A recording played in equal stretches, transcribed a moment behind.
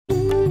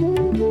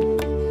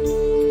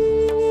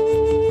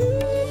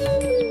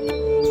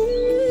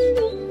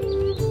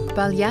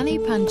Balyani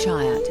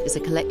Panchayat is a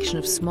collection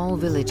of small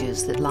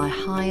villages that lie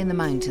high in the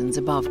mountains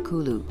above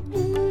Kulu.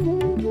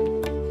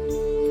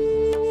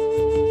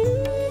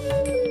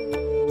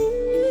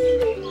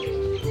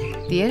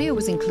 The area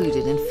was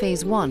included in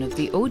Phase 1 of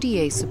the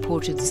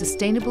ODA-supported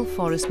Sustainable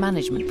Forest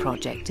Management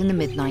Project in the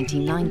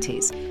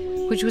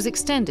mid-1990s, which was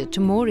extended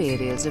to more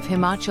areas of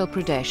Himachal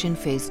Pradesh in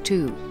Phase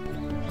 2.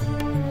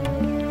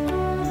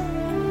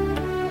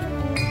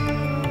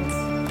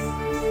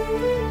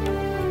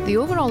 The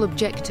overall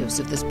objectives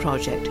of this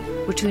project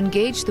were to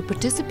engage the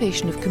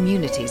participation of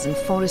communities in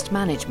forest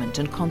management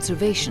and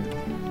conservation,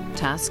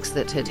 tasks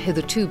that had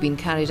hitherto been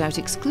carried out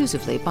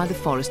exclusively by the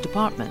Forest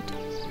Department.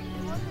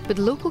 But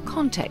local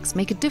contexts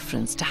make a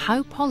difference to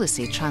how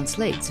policy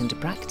translates into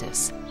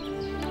practice.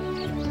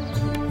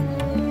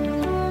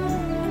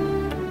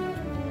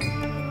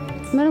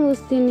 Madam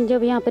उस दिन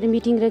जब यहाँ पर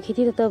meeting रखी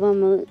थी तो तब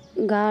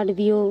हम गार्ड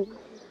बीओ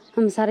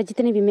हम सारे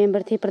जितने भी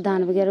मेंबर थे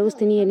प्रधान वगैरह उस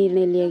दिन ये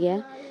निर्णय लिया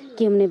गया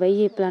कि हमने भाई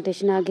ये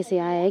प्लांटेशन आगे से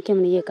आया है कि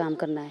हमने ये काम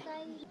करना है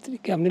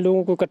कि हमने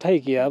लोगों को इकट्ठा ही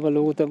किया वो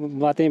लोगों तब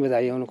बातें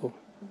बताई उनको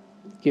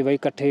कि भाई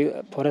इकट्ठे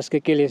फॉरेस्ट के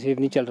केले से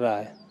नहीं चल रहा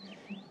है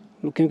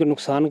क्योंकि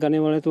नुकसान करने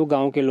वाले तो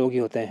गांव के लोग ही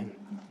होते हैं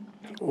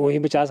वही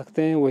बचा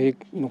सकते हैं वही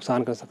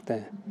नुकसान कर सकते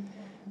हैं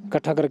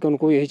इकट्ठा करके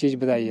उनको यही चीज़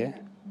बताई है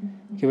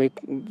कि भाई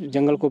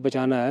जंगल को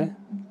बचाना है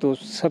तो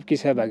सबकी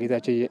सहभागिता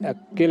चाहिए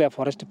अकेला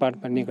फॉरेस्ट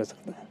डिपार्टमेंट नहीं कर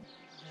सकता है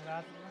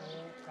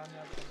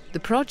The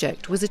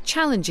project was a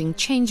challenging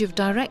change of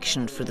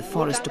direction for the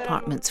Forest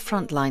Department's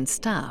frontline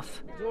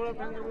staff.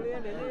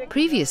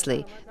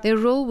 Previously, their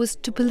role was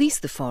to police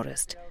the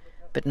forest,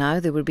 but now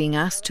they were being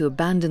asked to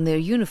abandon their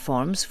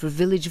uniforms for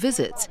village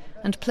visits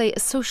and play a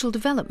social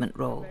development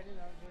role.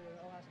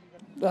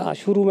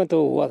 शुरू में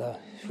तो हुआ था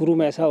शुरू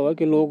में ऐसा हुआ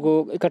कि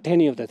लोग इकट्ठे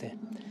नहीं होते थे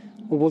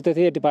वो बोलते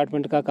थे ये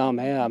डिपार्टमेंट का काम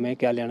है हमें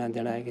क्या लेना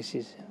देना है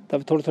किसी से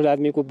तब थोड़े थोड़े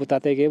आदमी को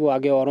बताते गए वो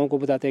आगे औरों को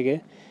बताते गए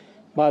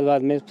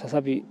बाद में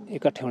सभी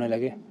इकट्ठे होने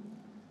लगे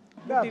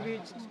तो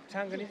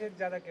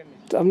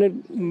हमने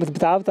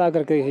बता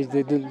करके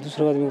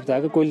दूसरे आदमी को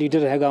बताया कि कोई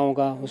लीडर है गांव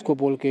का उसको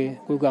बोल के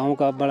कोई गांव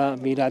का बड़ा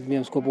अमीर आदमी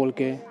है उसको बोल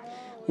के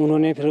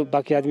उन्होंने फिर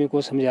बाकी आदमी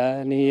को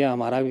समझाया नहीं ये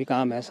हमारा भी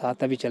काम है साथ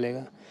तभी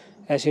चलेगा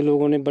ऐसे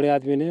लोगों ने बड़े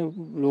आदमी ने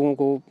लोगों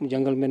को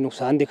जंगल में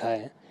नुकसान दिखाए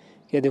हैं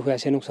कि देखो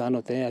ऐसे नुकसान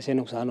होते हैं ऐसे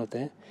नुकसान होते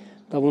हैं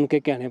तब उनके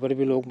कहने पर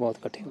भी लोग बहुत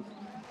इकट्ठे हुए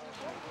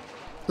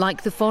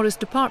Like the Forest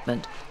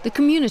Department, the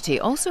community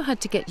also had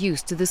to get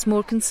used to this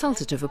more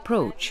consultative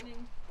approach.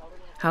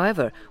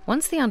 However,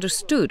 once they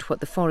understood what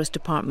the Forest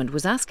Department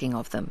was asking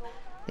of them,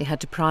 they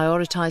had to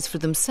prioritise for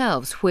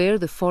themselves where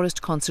the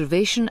forest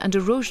conservation and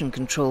erosion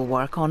control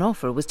work on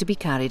offer was to be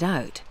carried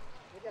out.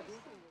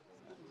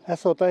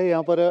 ऐसा होता है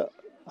यहाँ पर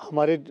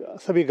हमारे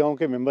सभी गांव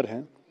के member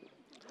हैं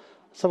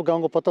सब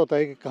गांव को पता होता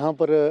है कि कहाँ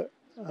पर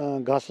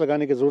घास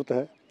लगाने की ज़रूरत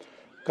है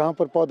कहाँ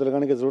पर पौधे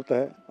लगाने की ज़रूरत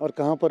है और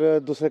कहाँ पर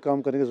दूसरे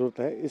काम करने की ज़रूरत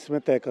है इसमें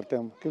तय करते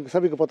हैं हम क्योंकि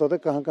सभी को पता होता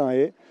है कहाँ कहाँ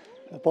ये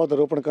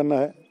पौधारोपण करना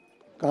है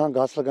कहाँ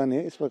घास लगानी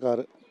है इस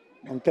प्रकार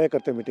हम तय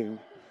करते हैं मीटिंग में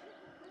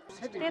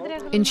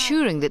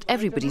Ensuring that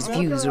everybody's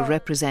views are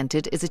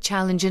represented is a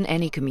challenge in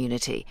any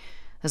community,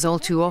 as all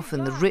too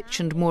often the rich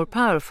and more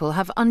powerful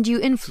have undue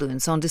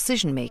influence on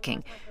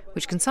decision-making,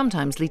 which can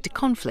sometimes lead to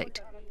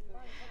conflict.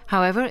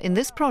 However, in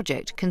this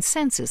project,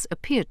 consensus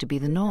appeared to be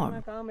the norm.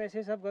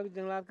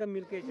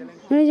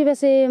 जी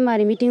वैसे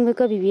हमारी meeting में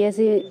कभी भी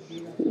ऐसे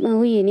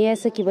हुई नहीं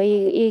ऐसा कि भाई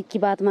एक की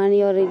बात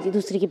मानी और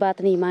दूसरी की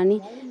बात नहीं मानी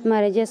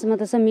हमारे जैसे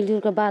मतलब सब मिलजुल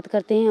कर बात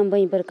करते हैं हम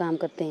वहीं पर काम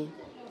करते हैं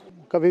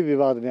कभी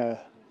विवाद नहीं आया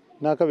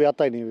ना कभी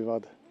आता ही नहीं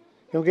विवाद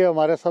क्योंकि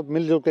हमारे सब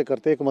मिलजुल के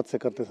करते एक मत से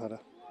करते सारा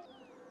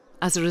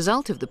As a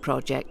result of the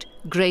project,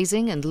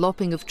 grazing and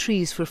lopping of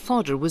trees for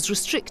fodder was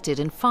restricted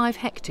in 5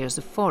 hectares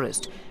of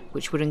forest,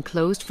 which were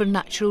enclosed for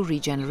natural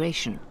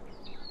regeneration.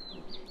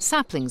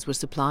 Saplings were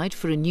supplied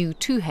for a new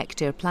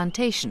 2-hectare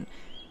plantation,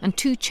 and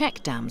 2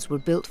 check dams were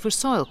built for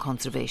soil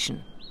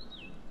conservation.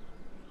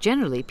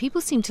 Generally,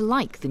 people seem to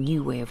like the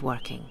new way of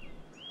working.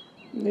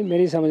 नहीं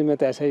मेरी समझ में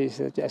तो ऐसा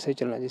ही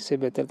चलना जिससे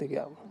बेहतर तो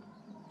क्या होगा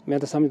मैं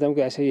तो समझता हूँ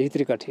कि ऐसे यही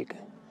तरीका ठीक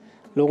है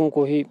लोगों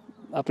को ही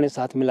अपने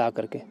साथ मिला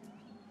करके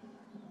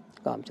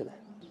काम चलाए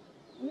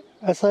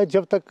ऐसा है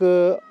जब तक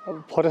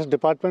फॉरेस्ट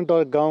डिपार्टमेंट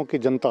और गांव की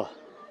जनता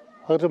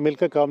अगर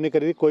मिलकर काम नहीं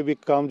करेगी कोई भी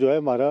काम जो है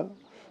हमारा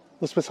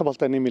उसमें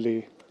सफलता नहीं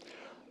मिलेगी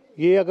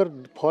ये अगर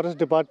फॉरेस्ट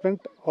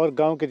डिपार्टमेंट और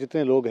गांव के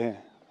जितने लोग हैं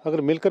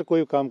अगर मिलकर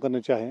कोई काम करना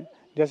चाहें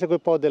जैसे कोई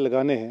पौधे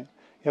लगाने हैं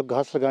या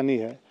घास लगानी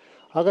है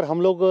अगर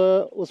हम लोग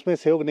उसमें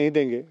सहयोग नहीं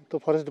देंगे तो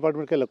फॉरेस्ट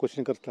डिपार्टमेंट के लिए कुछ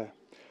नहीं करता है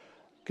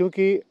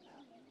क्योंकि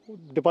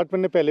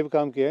डिपार्टमेंट ने पहले भी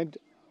काम किया है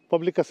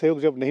पब्लिक का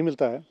सहयोग जब नहीं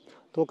मिलता है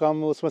तो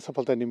काम उसमें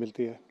सफलता नहीं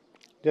मिलती है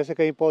जैसे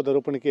कहीं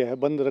पौधारोपण किया है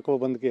बंद रकबा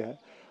बंद किया है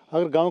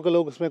अगर गांव के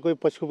लोग उसमें कोई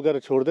पशु वगैरह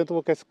छोड़ दें तो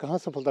वो कैसे कहाँ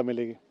सफलता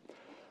मिलेगी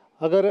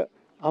अगर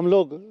हम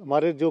लोग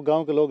हमारे जो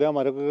गांव के लोग हैं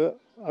हमारे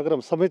अगर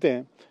हम समझते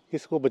हैं कि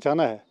इसको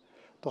बचाना है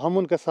तो हम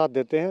उनका साथ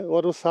देते हैं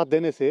और उस साथ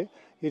देने से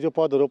ये जो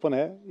पौधारोपण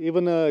है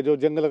इवन जो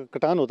जंगल का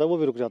कटान होता है वो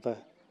भी रुक जाता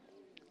है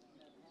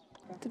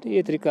तो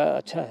ये तरीका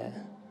अच्छा है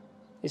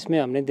इसमें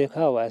हमने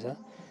देखा हुआ ऐसा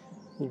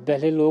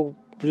पहले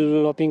लोग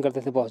लॉपिंग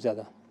करते थे बहुत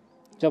ज़्यादा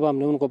जब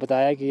हमने उनको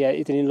बताया कि यार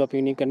इतनी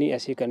लॉपिंग नहीं करनी,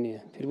 ऐसी करनी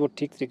है, फिर वो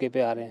ठीक तरीके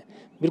पे आ रहे हैं।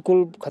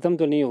 बिल्कुल ख़त्म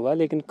तो नहीं हुआ,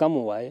 लेकिन कम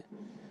हुआ है,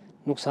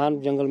 नुकसान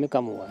जंगल में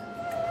कम हुआ है।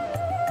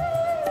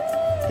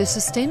 The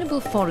Sustainable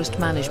Forest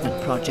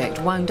Management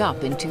Project wound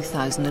up in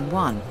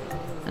 2001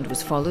 and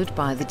was followed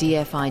by the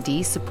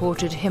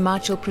DFID-supported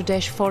Himachal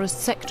Pradesh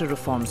Forest Sector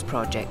Reforms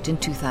Project in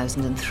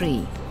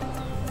 2003.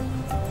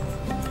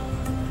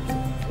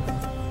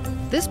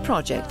 This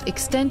project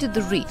extended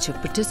the reach of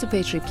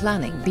participatory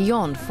planning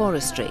beyond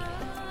forestry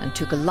and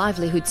took a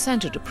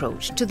livelihood-centred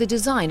approach to the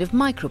design of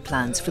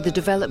microplans for the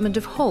development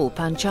of whole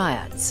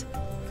panchayats.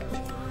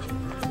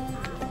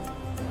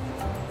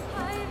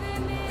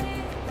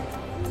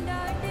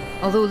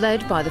 Although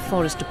led by the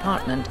Forest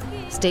Department,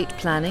 State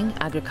Planning,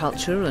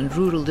 Agriculture and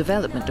Rural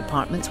Development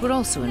Departments were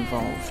also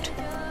involved.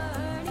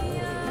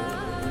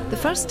 The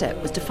first step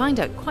was to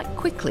find out quite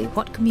quickly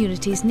what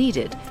communities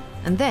needed,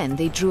 and then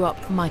they drew up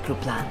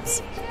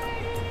microplans.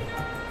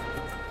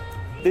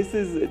 This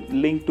is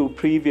linked to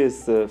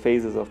previous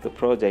phases of the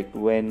project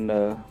when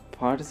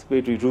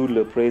participatory rural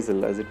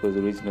appraisal, as it was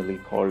originally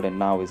called and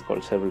now is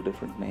called several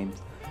different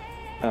names,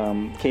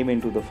 came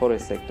into the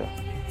forest sector.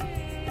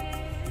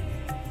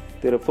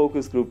 There are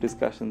focus group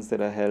discussions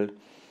that are held.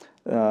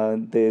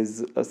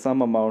 There's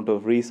some amount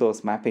of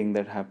resource mapping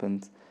that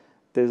happens.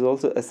 There's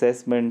also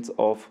assessments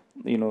of,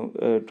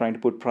 trying to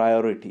put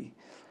priority.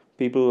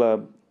 People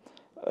are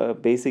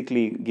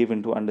basically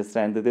given to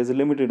understand that there's a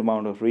limited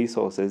amount of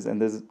resources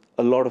and there's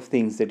a lot of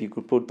things that you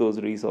could put those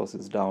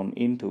resources down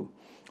into.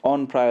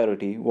 On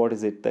priority, what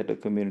is it that a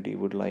community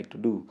would like to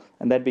do?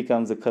 And that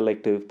becomes a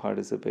collective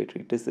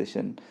participatory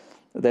decision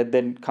that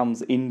then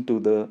comes into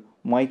the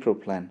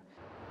microplan.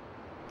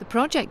 The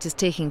project is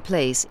taking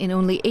place in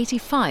only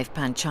 85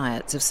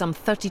 panchayats of some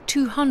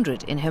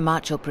 3,200 in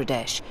Himachal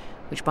Pradesh,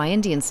 which by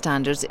Indian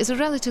standards is a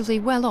relatively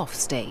well-off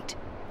state.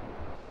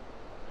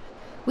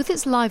 With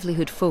its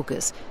livelihood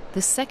focus,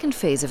 the second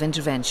phase of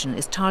intervention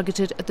is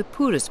targeted at the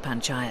poorest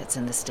panchayats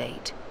in the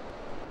state.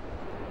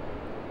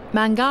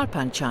 Mangar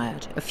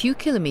Panchayat, a few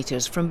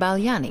kilometres from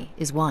Balyani,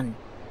 is one.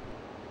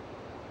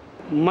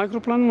 Micro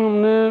plan में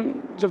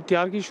हमने जब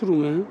तैयार की शुरू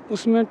में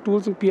उसमें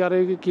tools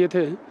PRA के किए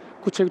थे,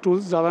 कुछ एक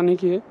टूल्स ज़्यादा नहीं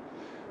किए।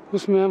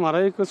 उसमें हमारा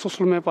एक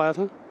सोशल मैप आया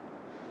था,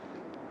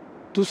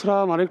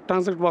 दूसरा हमारा एक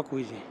ट्रांसलेट वॉक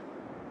हुई थी।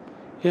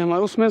 ये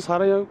हमारा उसमें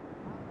सारा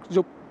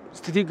जो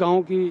स्थिति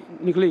गांव की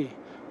निकली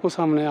वो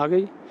सामने आ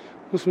गई।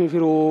 उसमें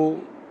फिर वो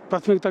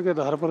प्राथमिकता के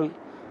आधार पर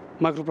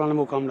माइक्रो प्लान में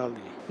वो काम डाल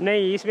दिए।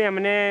 नहीं, इसमें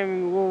हमने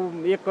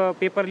वो एक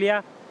पेपर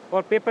लिया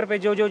और पेपर पे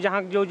जो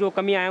जहाँ जो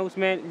कमियाँ हैं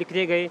उसमें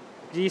लिखते गए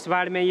जी इस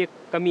वार्ड में ये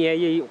कमी है,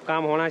 ये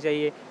काम होना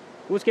चाहिए।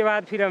 उसके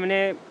बाद फिर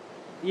हमने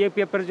ये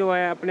पेपर जो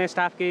है अपने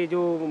स्टाफ के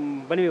जो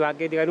वन विभाग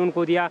के अधिकारी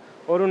उनको दिया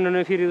और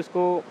उन्होंने फिर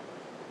उसको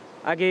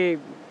आगे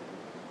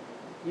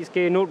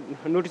इसके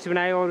नोटिस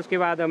बनाए और उसके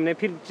बाद हमने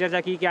फिर चर्चा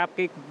की कि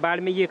आपके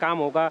वार्ड में ये काम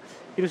होगा।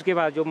 फिर उसके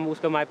बाद जो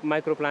उसका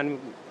माइक्रो प्लान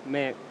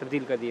में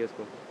तब्दील कर दिया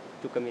उसको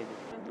जो कमी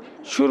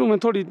थी। शुरू में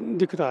थोड़ी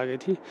दिक्कत आ गई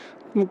थी,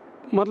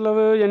 मतलब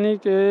यानी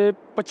कि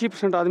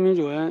 25% आदमी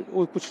जो है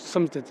वो कुछ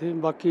समझते थे,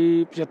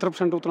 बाकी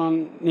 75% उतना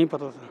नहीं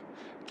पता था।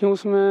 क्यों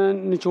उसमें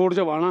निचोड़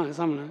जब आना है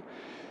सामने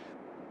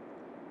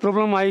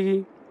प्रॉब्लम आएगी।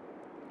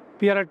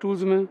 पीआरआई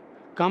टूल्स में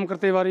काम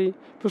करते बारी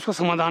फिर उसका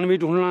समाधान भी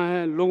ढूंढना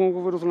है, लोगों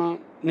को फिर उतना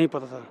नहीं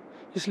पता था,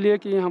 इसलिए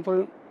कि यहाँ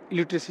पर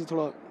लिटरेसी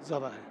थोड़ा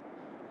ज़्यादा है,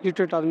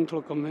 लिटरेट आदमी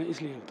थोड़ा कम है,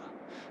 इसलिए होता।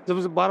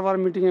 जब बार बार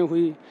मीटिंगें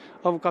हुई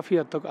अब काफ़ी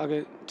हद तक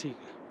आगे ठीक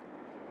है।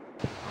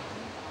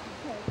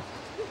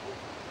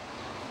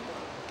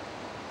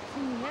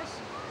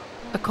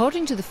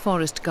 According to the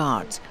forest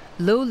guards,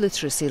 low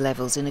literacy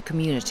levels in a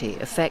community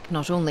affect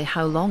not only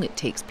how long it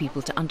takes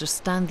people to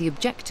understand the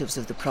objectives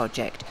of the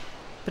project,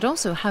 but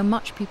also how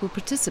much people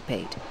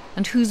participate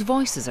and whose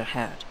voices are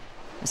heard,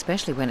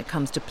 especially when it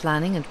comes to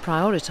planning and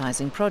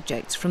prioritising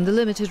projects from the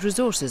limited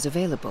resources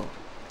available.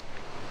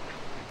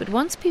 But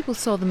once people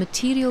saw the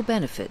material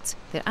benefits,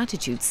 their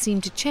attitudes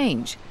seemed to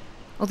change,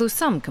 although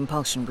some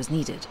compulsion was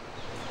needed.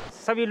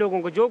 सभी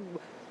लोगों को जो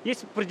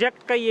इस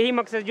project का यही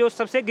मकसद, जो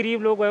सबसे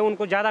गरीब लोग हैं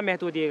उनको ज़्यादा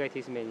महत्व दिए गए थे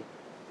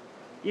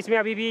इसमें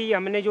अभी भी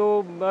हमने जो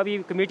अभी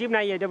कमेटी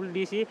बनाई है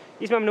WDC,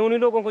 इसमें हमने उन्हीं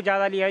लोगों को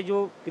ज़्यादा लिया है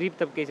जो गरीब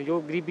तबके से, जो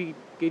गरीबी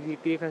के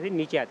रेखा से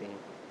नीचे आते हैं।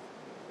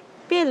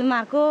 पेल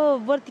मार को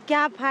बोलते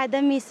क्या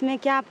फ़ायदा में, इसमें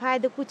क्या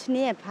फ़ायदा, कुछ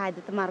नहीं है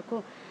फ़ायदा तुम्हारे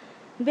को,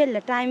 बेल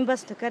टाइम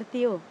वेस्ट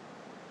करती हो,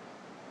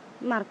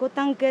 मार को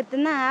तंग करते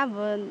ना। अब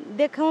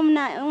देखो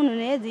ना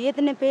उन्होंने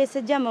इतने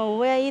पैसे जमा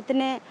हुए,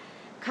 इतने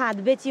खाद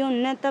बेची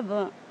उन्होंने,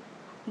 तब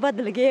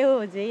बदल गए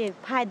हो जाइए,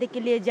 फ़ायदे के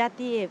लिए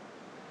जाती है,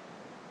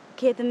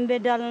 खेत में भी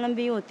डालना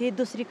भी होती है,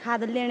 दूसरी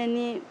खाद लेने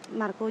नहीं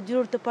मार को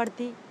जरूरत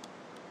पड़ती।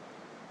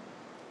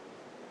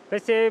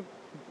 वैसे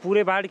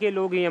पूरे बाढ़ के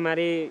लोग ही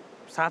हमारे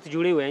साथ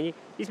जुड़े हुए हैं जी।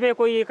 इसमें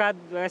कोई एक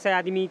ऐसे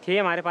आदमी थे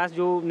हमारे पास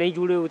जो नहीं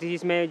जुड़े हुए थे,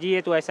 जिसमें जी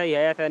ये तो ऐसा ही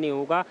है, ऐसा नहीं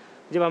होगा।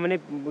 जब हमने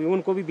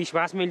उनको भी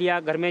विश्वास में लिया,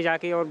 घर में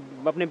जाके और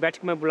अपने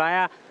बैठक में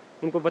बुलाया,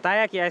 उनको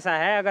बताया कि ऐसा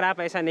है, अगर आप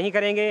ऐसा नहीं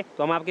करेंगे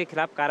तो हम आपके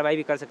खिलाफ कार्रवाई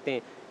भी कर सकते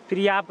हैं। फिर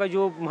ये आपका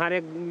जो हमारे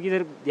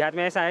इधर देहात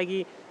में ऐसा है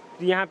कि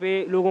यहाँ पे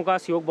लोगों का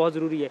सहयोग बहुत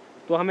ज़रूरी है,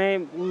 तो तो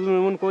हमें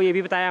उनको ये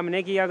भी बताया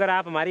हमने कि अगर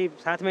आप हमारे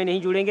साथ में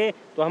नहीं जुड़ेंगे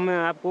तो हम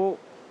आपको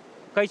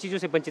कई चीज़ों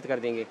से वंचित कर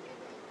देंगे।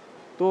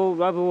 तो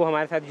अब वो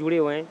हमारे साथ जुड़े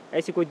हुए हैं,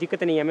 ऐसी कोई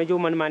दिक्कत नहीं है हमें, जो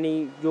मनमानी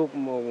जो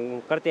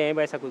करते हैं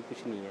वैसा कोई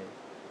कुछ नहीं है।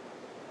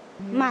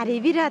 हमारी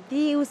भी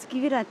रहती उसकी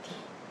भी रहती,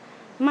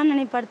 मन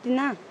नहीं पड़ती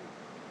ना,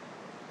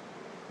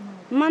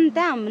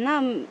 मानते हम ना,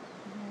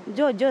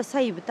 जो जो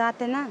सही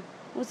बताते ना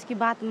उसकी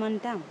बात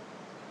मानते हम,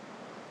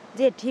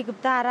 जे ठीक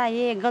बता रहा है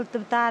ये गलत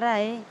बता रहा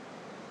है,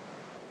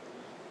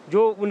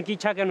 जो उनकी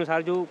इच्छा के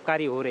अनुसार जो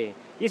कार्य हो रहे हैं।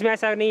 इसमें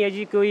ऐसा नहीं है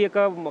जी कोई एक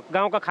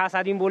गांव का खास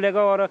आदमी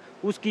बोलेगा और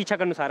उसकी इच्छा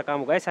के अनुसार काम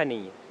होगा, ऐसा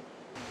नहीं है।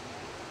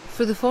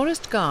 For the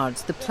forest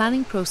guards, the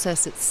planning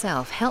process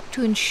itself helped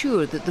to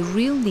ensure that the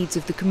real needs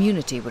of the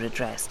community were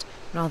addressed,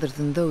 rather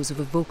than those of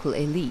a vocal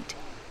elite.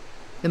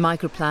 The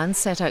microplans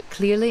set out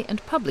clearly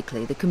and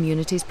publicly the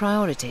community's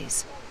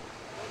priorities.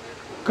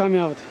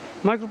 कामयाब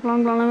थे। Micro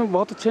plan बनाने में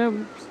बहुत अच्छे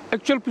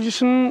actual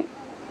position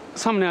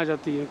सामने आ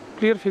जाती है,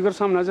 clear figure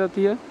सामने आ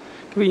जाती है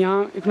कि भाई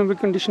यहाँ इकोनॉमिक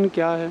कंडीशन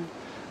क्या है,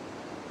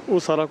 वो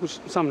सारा कुछ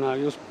सामने आ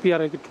गया उस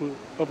PRI के टूल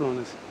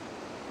अपनाने से।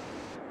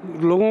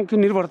 लोगों की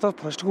निर्भरता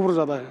फॉरेस्ट के ऊपर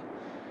ज़्यादा है,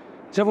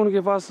 जब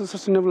उनके पास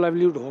सस्टेनेबल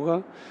लाइवलीहुड होगा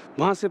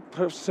वहाँ से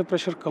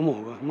प्रेशर कम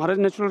होगा, हमारे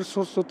नेचुरल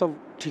रिसोर्स तो तब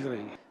ठीक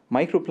रहेंगे।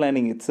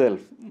 Microplanning itself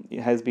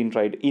has been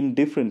tried in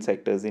different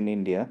sectors in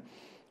India,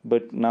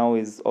 but now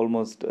is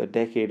almost a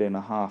decade and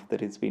a half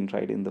that it's been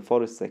tried in the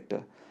forest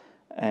sector.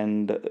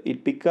 And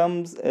it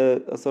becomes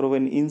a sort of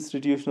an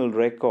institutional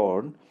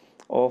record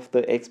of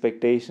the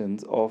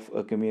expectations of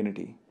a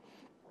community.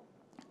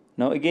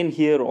 Now again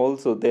here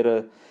also there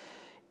are,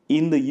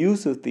 in the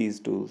use of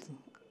these tools,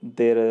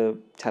 there are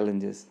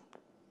challenges.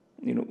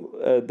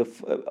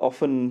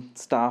 Often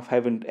staff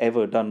haven't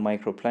ever done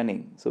microplanning,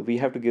 so we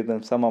have to give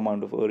them some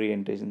amount of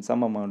orientation,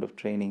 some amount of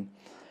training,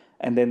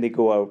 and then they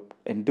go out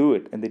and do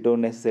it, and they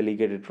don't necessarily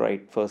get it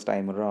right first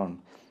time around.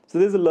 So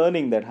there's a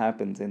learning that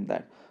happens in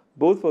that,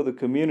 both for the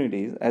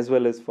communities as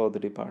well as for the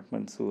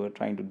departments who are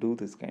trying to do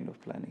this kind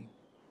of planning.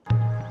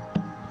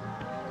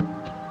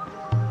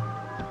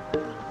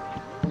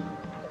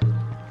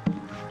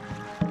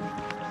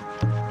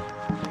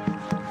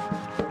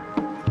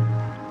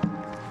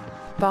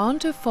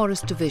 Bawanta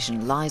Forest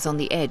Division lies on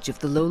the edge of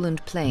the lowland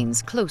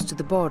plains close to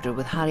the border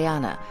with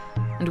Haryana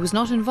and was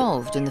not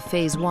involved in the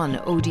Phase 1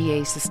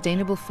 ODA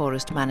Sustainable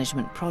Forest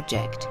Management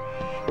Project.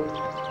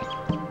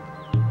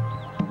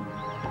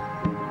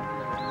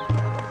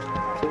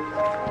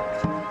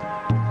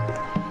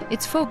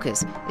 Its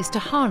focus is to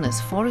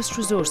harness forest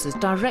resources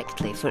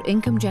directly for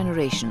income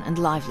generation and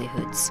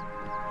livelihoods.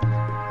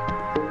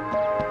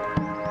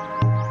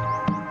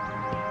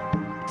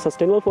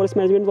 Sustainable forest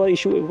management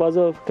was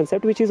a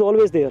concept which is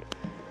always there,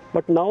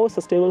 but now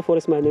sustainable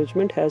forest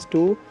management has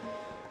to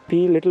be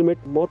a little bit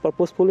more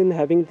purposeful in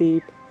having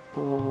the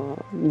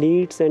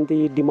needs and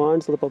the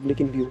demands of the public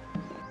in view.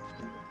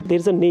 There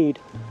is a need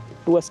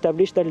to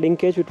establish that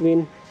linkage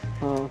between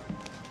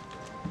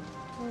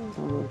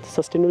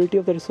sustainability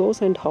of the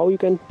resource and how you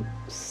can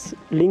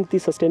link the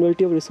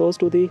sustainability of resource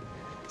to the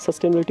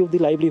sustainability of the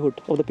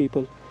livelihood of the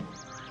people.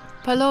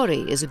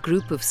 Palori is a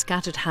group of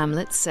scattered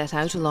hamlets set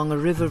out along a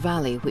river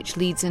valley which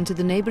leads into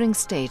the neighbouring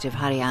state of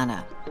Haryana.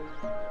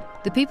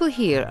 The people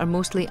here are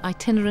mostly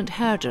itinerant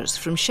herders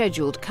from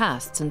scheduled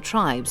castes and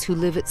tribes who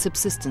live at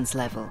subsistence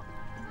level.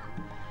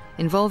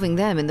 Involving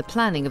them in the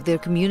planning of their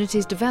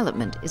community's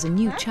development is a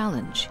new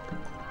challenge.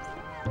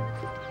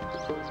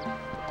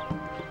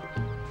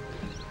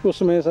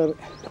 उसमें sir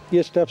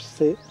ये steps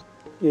से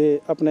ये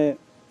अपने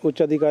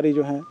उच्च अधिकारी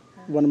जो हैं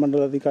one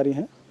मंडल अधिकारी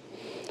हैं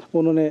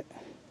उन्होंने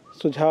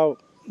सुझाव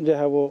जो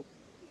है वो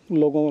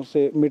लोगों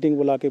से मीटिंग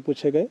बुला के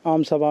पूछे गए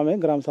आम सभा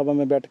में ग्राम सभा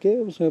में बैठ के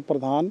उसमें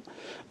प्रधान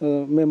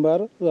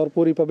मेंबर और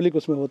पूरी पब्लिक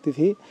उसमें होती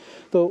थी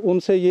तो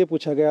उनसे ये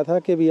पूछा गया था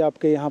कि भी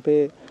आपके यहाँ पे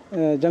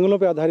जंगलों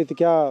पे आधारित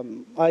क्या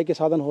आय के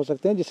साधन हो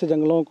सकते हैं जिससे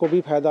जंगलों को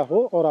भी फ़ायदा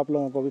हो और आप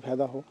लोगों को भी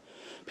फ़ायदा हो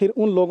फिर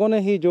उन लोगों ने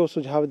ही जो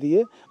सुझाव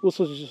दिए उस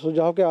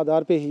सुझाव के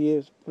आधार पे ही ये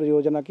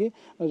परियोजना की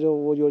जो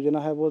वो योजना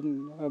है वो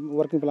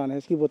वर्किंग प्लान है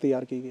इसकी वो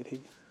तैयार की गई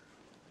थी.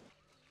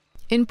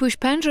 In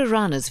Pushpendra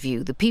Rana's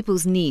view, the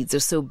people's needs are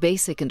so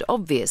basic and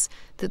obvious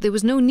that there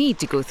was no need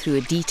to go through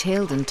a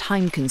detailed and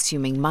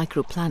time-consuming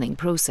micro-planning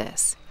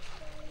process.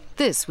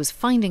 This was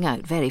finding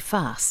out very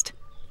fast.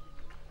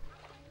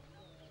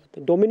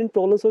 The dominant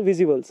problems were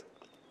visuals.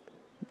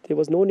 There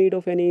was no need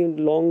of any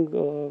long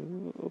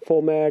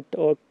format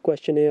or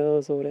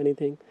questionnaires or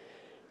anything.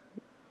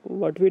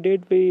 What we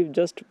did, we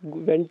just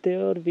went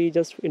there, we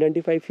just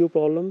identified few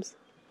problems.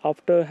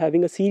 After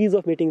having a series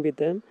of meetings with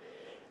them,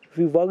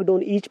 we worked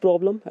on each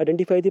problem,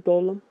 identified the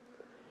problem.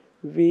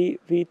 We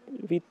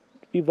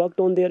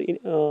worked on their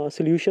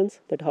solutions,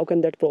 that how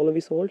can that problem be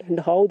solved and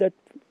how that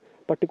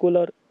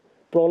particular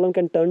problem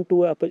can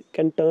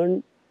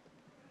turn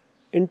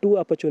into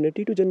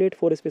opportunity to generate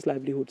forest-based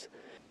livelihoods.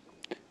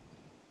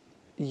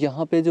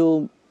 यहाँ पे जो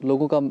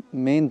लोगों का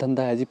main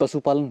धंधा है जी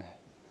पशुपालन है.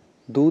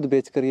 दूध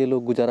बेचकर ये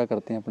लोग गुजारा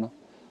करते हैं अपना.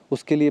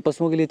 उसके लिए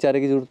पशुओं के लिए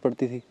चारे की ज़रूरत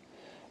पड़ती थी.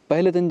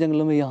 पहले दिन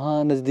जंगलों में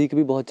यहाँ नज़दीक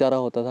भी बहुत चारा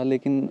होता था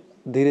लेकिन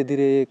धीरे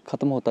धीरे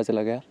ख़त्म होता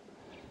चला गया.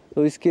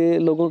 तो इसके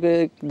लोगों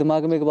के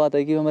दिमाग में एक बात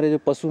आई कि हमारे जो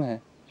पशु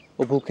हैं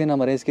वो भूखे ना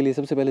मरें, इसके लिए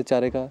सबसे पहले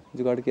चारे का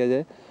जुगाड़ किया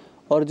जाए।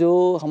 और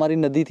जो हमारी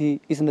नदी थी,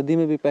 इस नदी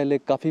में भी पहले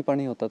काफ़ी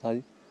पानी होता था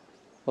जी,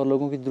 और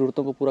लोगों की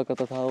ज़रूरतों को पूरा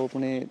करता था। वो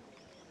अपने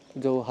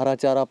जो हरा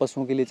चारा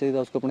पशुओं के लिए चाहिए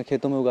था उसको अपने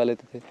खेतों में उगा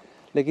लेते थे,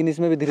 लेकिन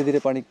इसमें भी धीरे धीरे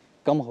पानी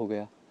कम हो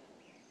गया।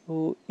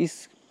 तो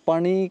इस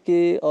पानी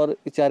के और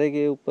चारे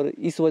के ऊपर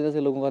इस वजह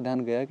से लोगों का ध्यान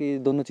गया कि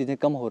दोनों चीज़ें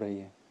कम हो रही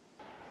हैं।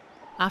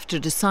 After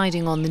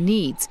deciding on the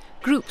needs,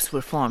 groups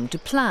were formed to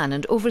plan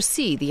and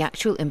oversee the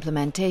actual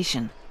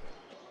implementation.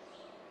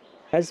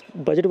 As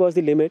budget was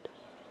the limit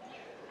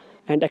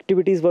and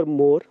activities were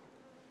more,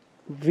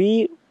 we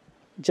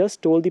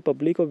just told the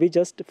public, or we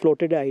just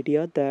floated the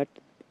idea that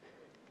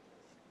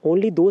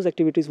only those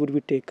activities would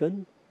be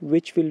taken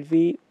which will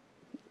be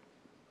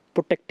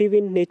protective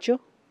in nature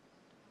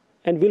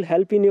and will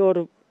help in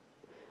your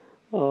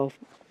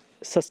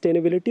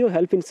sustainability, or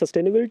help in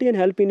sustainability and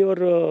help in your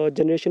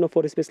generation of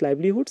forest-based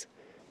livelihoods.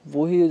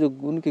 वही जो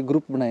उनके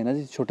group बनाए ना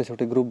जी, छोटे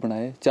छोटे group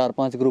बनाए,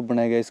 4-5 group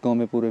बनाए गए इस गांव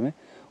में पूरे में।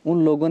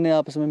 उन लोगों ने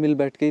आपस में मिल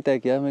बैठ के ही तय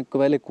किया हमें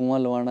पहले कुआं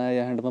लवाना है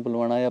या हैंडपंप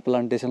लवाना है या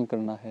प्लांटेशन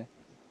करना है।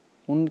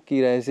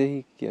 उनकी राय से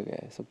ही किया गया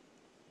है सब।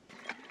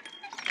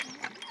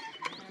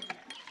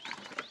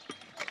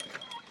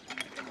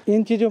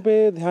 इन चीज़ों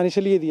पे ध्यान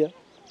इसलिए दिया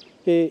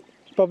कि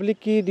पब्लिक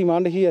की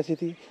डिमांड ही ऐसी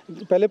थी।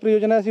 पहले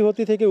परियोजना ऐसी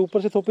होती थी कि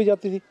ऊपर से थोपी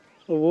जाती थी,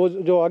 वो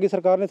जो आगे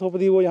सरकार ने थोप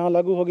दी वो यहाँ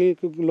लागू हो गई,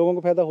 लोगों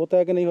को फ़ायदा होता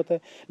है कि नहीं होता है।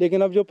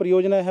 लेकिन अब जो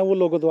परियोजनाएं हैं वो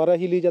लोगों द्वारा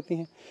ही ली जाती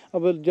हैं।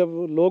 अब जब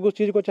लोग उस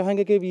चीज़ को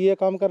चाहेंगे कि ये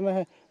काम करना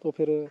है तो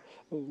फिर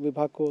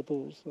विभाग को तो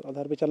उस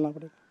आधार पर चलना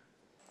पड़ेगा।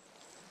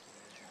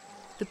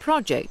 The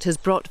project has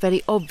brought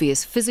very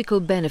obvious physical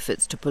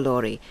benefits to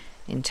Polori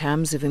in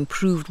terms of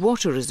improved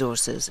water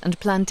resources and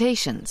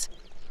plantations.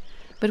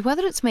 But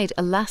whether it's made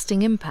a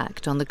lasting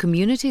impact on the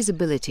community's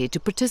ability to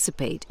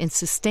participate in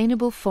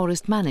sustainable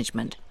forest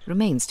management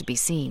remains to be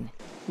seen.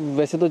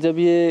 वैसे तो जब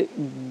ये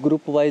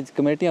group wise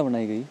कमेटियां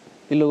बनाई गई,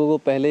 इन लोगों को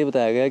पहले ही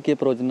बताया गया कि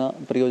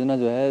परियोजना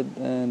जो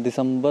है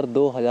दिसंबर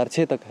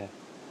 2006 तक है,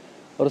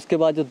 और उसके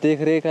बाद जो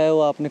देख रेख है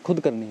वो आपने खुद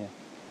करनी है।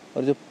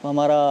 और जो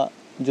हमारा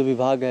जो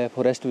विभाग है,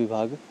 फॉरेस्ट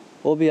विभाग,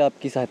 वो भी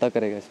आपकी सहायता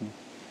करेगा इसमें।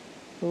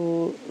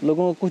 तो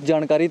लोगों को कुछ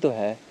जानकारी तो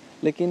है,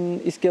 लेकिन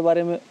इसके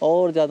बारे में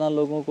और ज़्यादा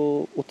लोगों को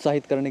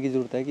उत्साहित करने की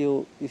ज़रूरत है कि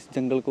वो इस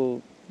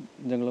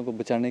जंगलों को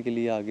बचाने के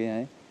लिए आगे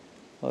आएँ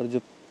और जो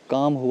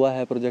काम हुआ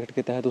है प्रोजेक्ट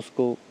के तहत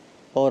उसको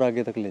और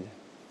आगे तक ले जाएं।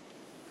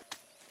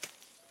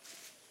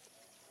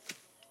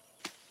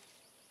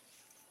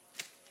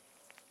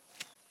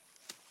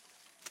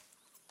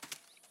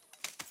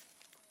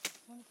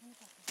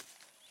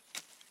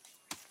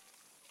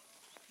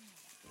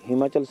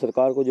 हिमाचल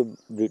सरकार को जो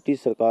ब्रिटिश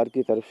सरकार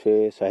की तरफ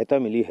से सहायता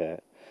मिली है,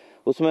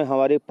 उसमें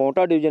हमारे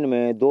पोंटा डिवीज़न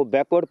में 2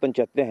 बैकवर्ड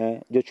पंचायतें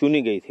हैं जो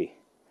चुनी गई थी।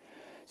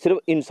 सिर्फ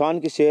इंसान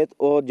की सेहत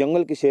और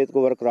जंगल की सेहत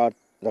को बरकरार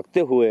रखते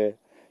हुए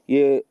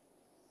ये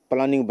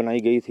प्लानिंग बनाई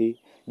गई थी,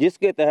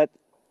 जिसके तहत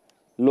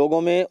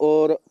लोगों में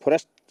और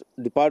फॉरेस्ट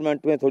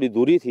डिपार्टमेंट में थोड़ी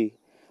दूरी थी।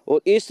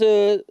 और इस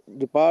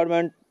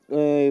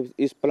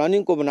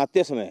प्लानिंग को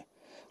बनाते समय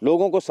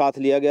लोगों को साथ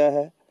लिया गया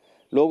है।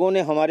 लोगों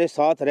ने हमारे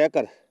साथ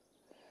रहकर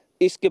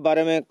इसके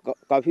बारे में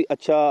काफ़ी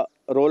अच्छा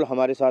रोल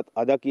हमारे साथ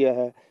अदा किया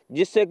है,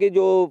 जिससे कि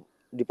जो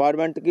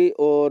डिपार्टमेंट की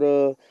और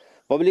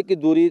पब्लिक की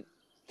दूरी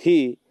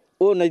थी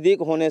वो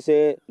नज़दीक होने से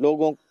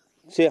लोगों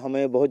से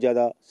हमें बहुत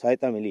ज़्यादा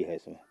सहायता मिली है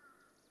इसमें।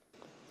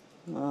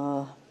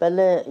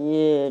 पहले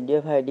ये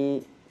DFID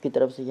की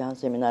तरफ से यहाँ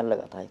सेमिनार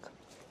लगा था, एक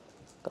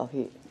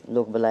काफ़ी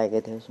लोग बुलाए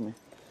गए थे उसमें।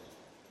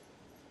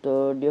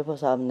 तो DFO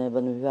साहब ने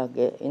वन विभाग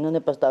के इन्होंने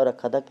प्रस्ताव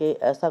रखा था कि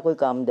ऐसा कोई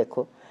काम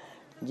देखो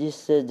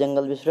जिससे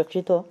जंगल भी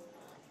सुरक्षित हो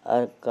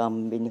और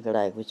काम भी निकल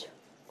आए,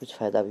 कुछ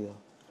फ़ायदा भी हो,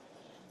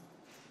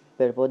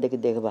 पेड़ पौधे की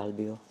देखभाल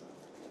भी हो।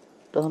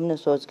 तो हमने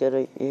सोच कर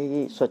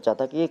यही सोचा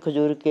था कि ये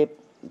खजूर के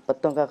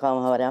पत्तों का काम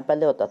हमारे यहाँ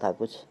पहले होता था,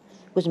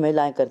 कुछ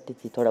महिलाएं करती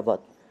थी थोड़ा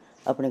बहुत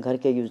अपने घर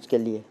के यूज़ के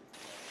लिए,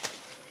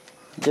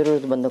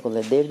 ज़रूरतमंदों को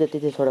दे देती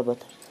थी थोड़ा बहुत।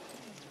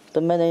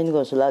 तो मैंने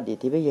इनको सलाह दी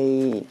थी भाई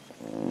यही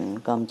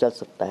काम चल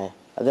सकता है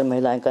अगर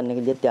महिलाएं करने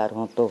के लिए तैयार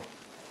हों तो।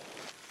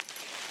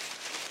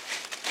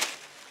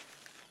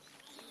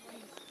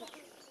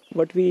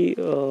 But we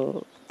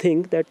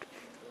think that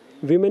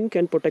women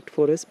can protect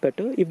forests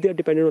better if they are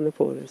dependent on the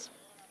forest.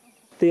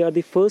 They are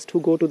the first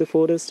who go to the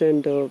forest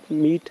and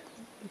meet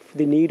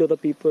the need of the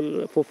people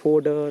for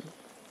fodder,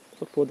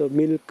 for the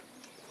milk,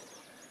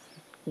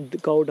 the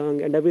cow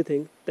dung and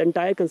everything. The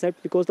entire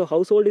concept, because the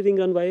household is being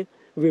run by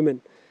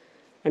women,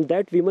 and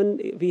that women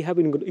we have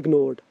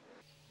ignored.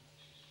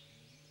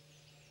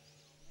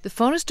 The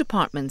Forest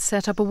Department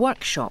set up a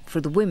workshop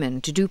for the women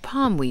to do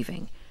palm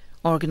weaving,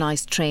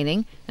 organised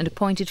training and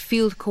appointed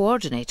field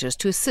coordinators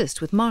to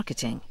assist with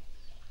marketing.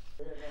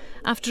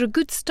 After a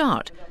good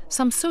start,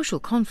 some social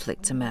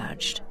conflicts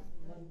emerged.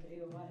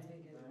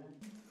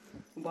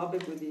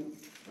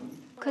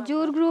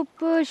 खजूर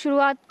group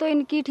शुरुआत तो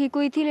इनकी ठीक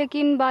हुई थी,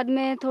 लेकिन बाद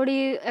में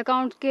थोड़ी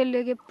अकाउंट के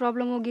लिए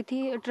प्रॉब्लम हो गई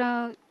थी।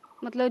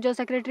 मतलब जो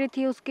सेक्रेटरी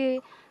थी उसके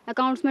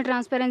अकाउंट्स में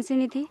ट्रांसपेरेंसी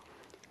नहीं थी,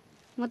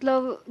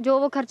 मतलब जो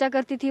वो खर्चा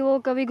करती थी वो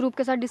कभी ग्रुप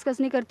के साथ डिस्कस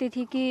नहीं करती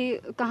थी कि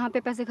कहाँ पे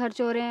पैसे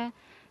खर्च हो रहे हैं,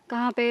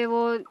 कहाँ पे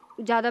वो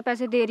ज़्यादा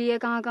पैसे दे रही है,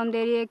 कहाँ कम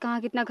दे रही है,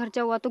 कहाँ कितना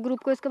खर्चा हुआ। तो ग्रुप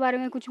को इसके बारे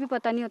में कुछ भी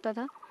पता नहीं होता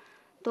था,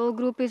 तो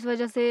ग्रुप इस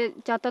वजह से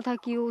चाहता था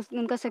कि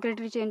उनका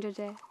सेक्रेटरी चेंज हो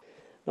जाए।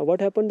 Now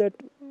what happened that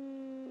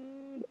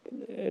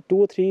 2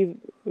 or 3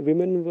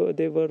 women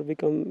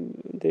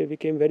they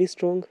became very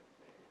strong,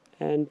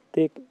 and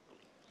they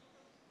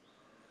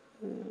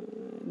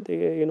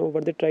you know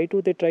what they try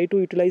to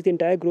utilize the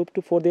entire group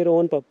for their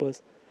own purpose,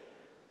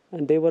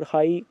 and they were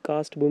high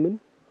caste women,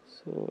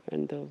 so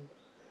and the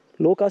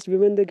low caste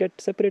women they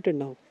get separated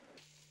now.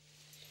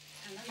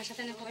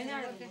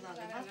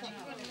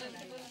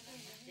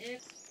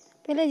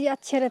 पहले ये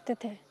अच्छे रहते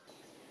थे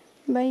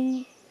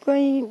भाई,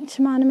 कोई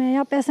सामान में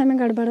या पैसे में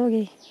गड़बड़ हो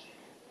गई,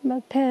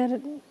 बस फिर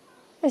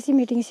ऐसी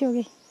मीटिंग सी हो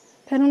गई,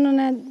 फिर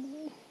उन्होंने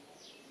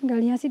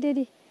गालियाँ सी दे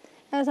दी,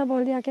 ऐसा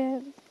बोल दिया कि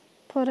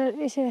फिर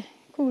इसे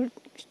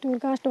स्टूल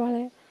कास्ट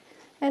वाले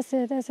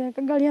ऐसे तैसे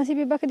गालियाँ सी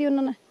भी बक दी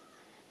उन्होंने।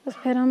 बस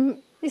फिर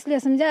हम इसलिए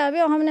समझाया भी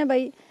हमने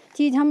भाई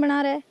चीज़ हम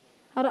बना रहे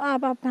और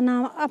आप आपका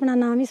नाम अपना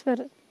नाम इस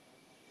पर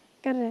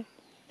कर रहे,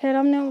 फिर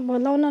हमने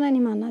बोला, उन्होंने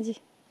नहीं माना जी,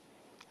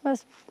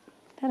 बस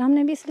फिर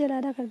हमने भी इसलिए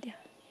रायदा कर दिया।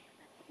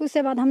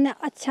 उसके बाद हमने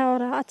अच्छा हो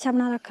रहा, अच्छा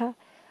बना रखा,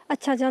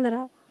 अच्छा चल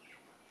रहा,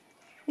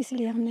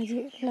 इसलिए हमने जी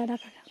रायदा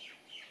करा।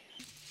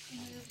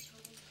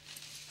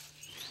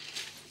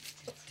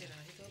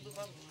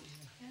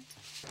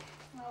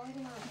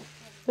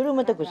 शुरू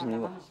में तो कुछ नहीं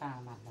हुआ,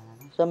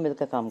 सब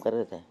मिलकर काम कर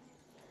रहे थे।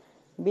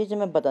 बीच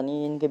में पता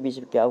नहीं इनके बीच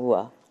में क्या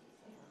हुआ,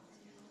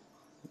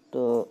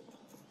 तो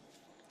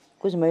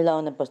कुछ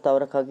महिलाओं ने प्रस्ताव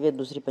रखा कि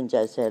दूसरी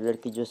पंचायत से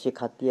लड़की जो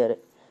सिखाती है,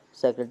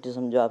 सेक्रेटरी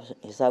समझो आप,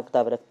 हिसाब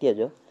किताब रखती है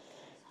जो,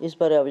 इस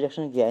पर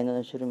ऑब्जेक्शन किया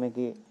इन्होंने शुरू में,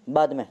 कि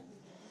बाद में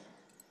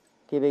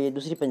कि भाई ये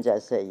दूसरी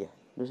पंचायत से आई है,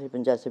 दूसरी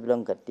पंचायत से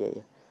बिलोंग करती है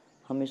ये,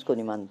 हम इसको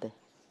नहीं मानते।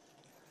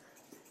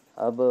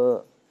 अब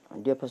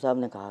डीएफओ साहब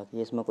ने कहा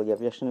कि इसमें कोई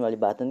ऑब्जेक्शन वाली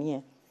बात नहीं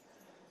है,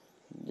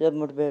 जब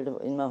मुठभेड़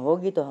इनमें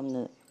होगी तो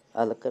हमने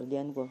अलग कर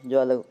दिया इनको। जो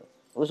अलग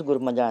उस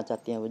ग्रुप में जाना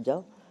चाहती हैं वो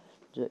जाओ,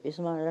 जो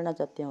इसमें रहना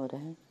चाहते हैं वो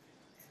रहें,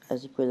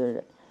 ऐसी कोई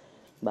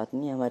बात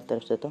नहीं है हमारी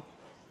तरफ से। तो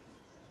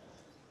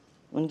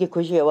उनकी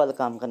खुशी वाला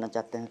काम करना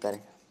चाहते हैं करें,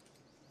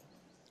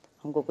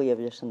 हमको कोई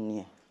ऑब्जेक्शन नहीं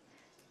है।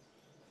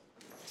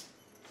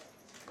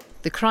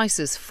 The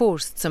crisis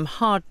forced some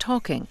hard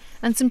talking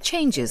and some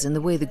changes in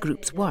the way the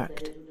groups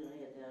worked.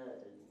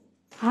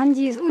 हाँ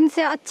जी,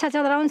 उनसे अच्छा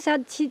चल रहा, उनसे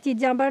अच्छी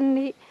चीज़ें बन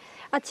रही,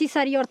 अच्छी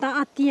सारी औरतें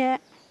आती हैं,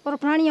 और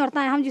पुरानी औरतें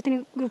हम जितनी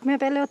ग्रुप में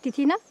पहले होती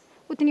थी ना,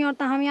 उतनी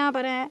औरतें हम यहाँ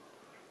पर हैं,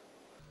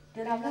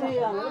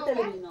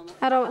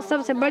 और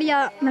सबसे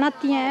बढ़िया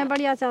बनाती हैं,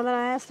 बढ़िया चल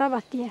रहा है, सब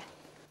आती है।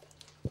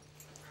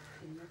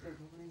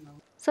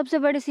 सबसे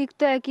बड़ी सीख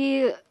तो है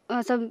कि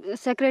सब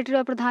सेक्रेटरी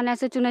और प्रधान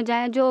ऐसे चुने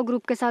जाएं जो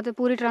ग्रुप के साथ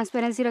पूरी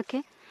ट्रांसपेरेंसी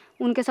रखें,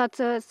 उनके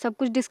साथ सब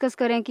कुछ डिस्कस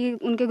करें कि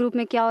उनके ग्रुप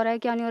में क्या हो रहा है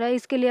क्या नहीं हो रहा है।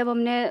 इसके लिए अब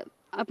हमने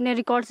अपने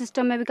रिकॉर्ड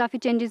सिस्टम में भी काफ़ी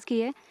चेंजेस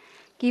किए हैं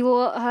कि वो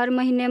हर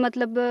महीने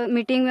मतलब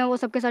मीटिंग में वो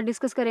सबके साथ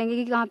डिस्कस करेंगे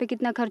कि कहाँ पे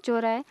कितना खर्च हो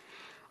रहा है,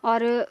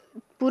 और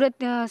पूरे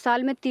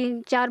साल में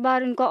 3-4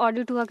 बार इनका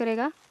ऑडिट हुआ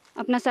करेगा,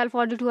 अपना सेल्फ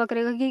ऑडिट हुआ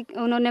करेगा कि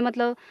उन्होंने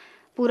मतलब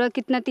पूरा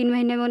कितना 3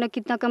 महीने में उन्होंने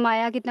कितना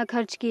कमाया, कितना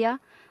खर्च किया।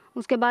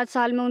 उसके बाद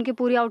साल में उनकी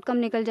पूरी आउटकम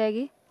निकल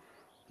जाएगी।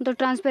 तो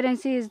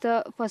transparency is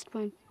the first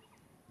point.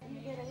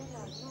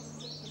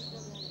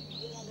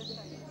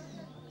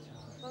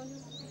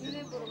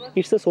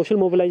 It's a social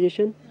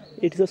mobilization,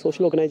 it is a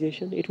social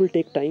organization, it will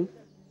take time.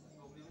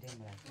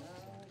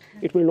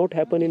 It will not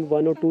happen in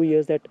 1 or 2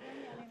 years that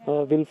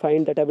we'll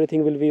find that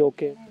everything will be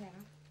okay.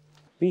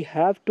 We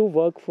have to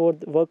work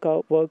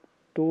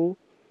to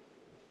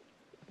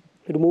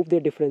remove their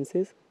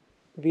differences.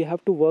 We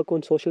have to work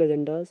on social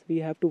agendas. We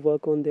have to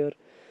work on their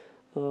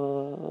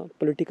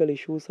political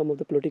issues, some of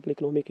the political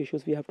economic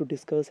issues we have to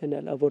discuss and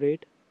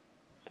elaborate,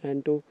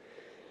 and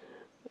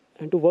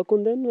to work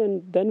on them,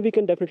 and then we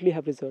can definitely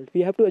have result.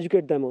 We have to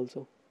educate them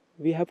also.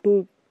 We have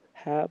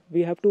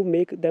to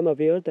make them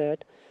aware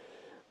that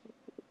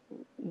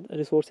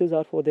resources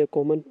are for their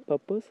common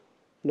purpose.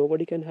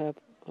 Nobody can have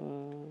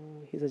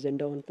his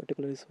agenda on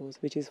particular resource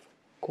which is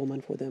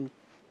common for them.